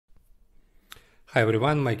Hi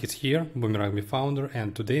everyone, Mike is here, Boomerangme founder,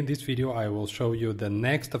 and today in this video I will show you the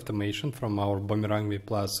next automation from our Boomerangme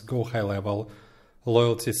Plus Go High Level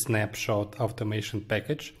Loyalty Snapshot automation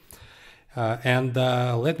package.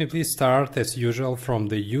 Let me please start as usual from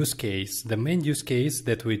the use case. The main use case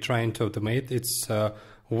that we're trying to automate is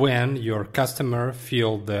when your customer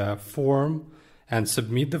fill the form and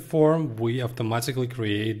submit the form, we automatically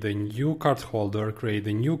create the new card holder, create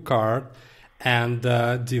a new card, and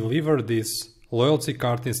deliver this loyalty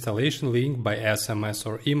card installation link by SMS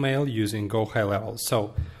or email using Go High Level.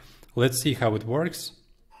 So let's see how it works.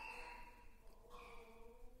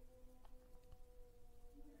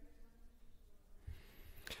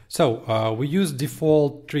 So we use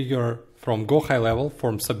default trigger from Go High Level,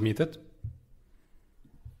 form submitted.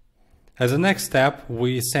 As a next step,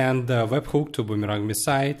 we send the webhook to Boomerangme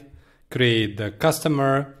site, create the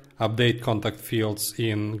customer, update contact fields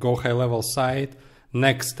in Go High Level site.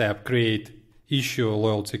 Next step, create issue a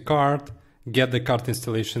loyalty card, get the card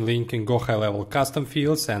installation link in Go High Level custom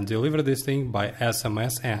fields, and deliver this link by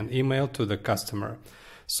SMS and email to the customer.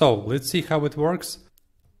 So let's see how it works.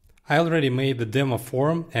 I already made the demo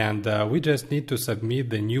form and we just need to submit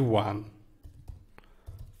the new one.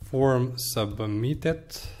 Form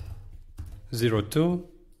submitted 02,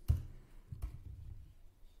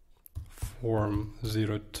 form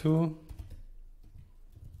 02.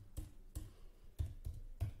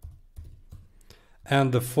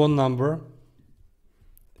 And the phone number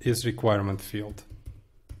is requirement field.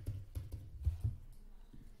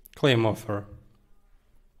 Claim offer.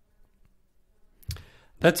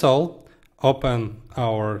 That's all. Open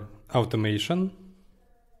our automation.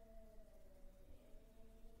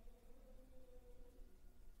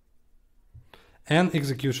 And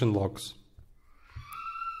execution logs.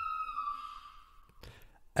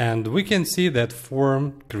 And we can see that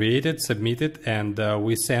form created, submitted, and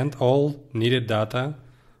we sent all needed data.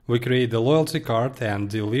 We create the loyalty card and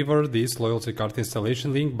deliver this loyalty card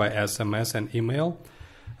installation link by SMS and email.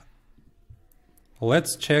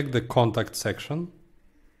 Let's check the contact section.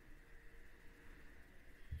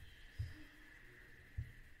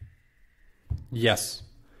 Yes,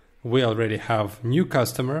 we already have new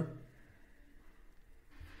customer.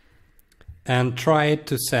 And try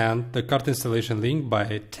to send the card installation link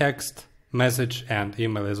by text, message, and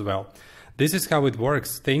email as well. This is how it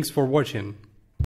works. Thanks for watching.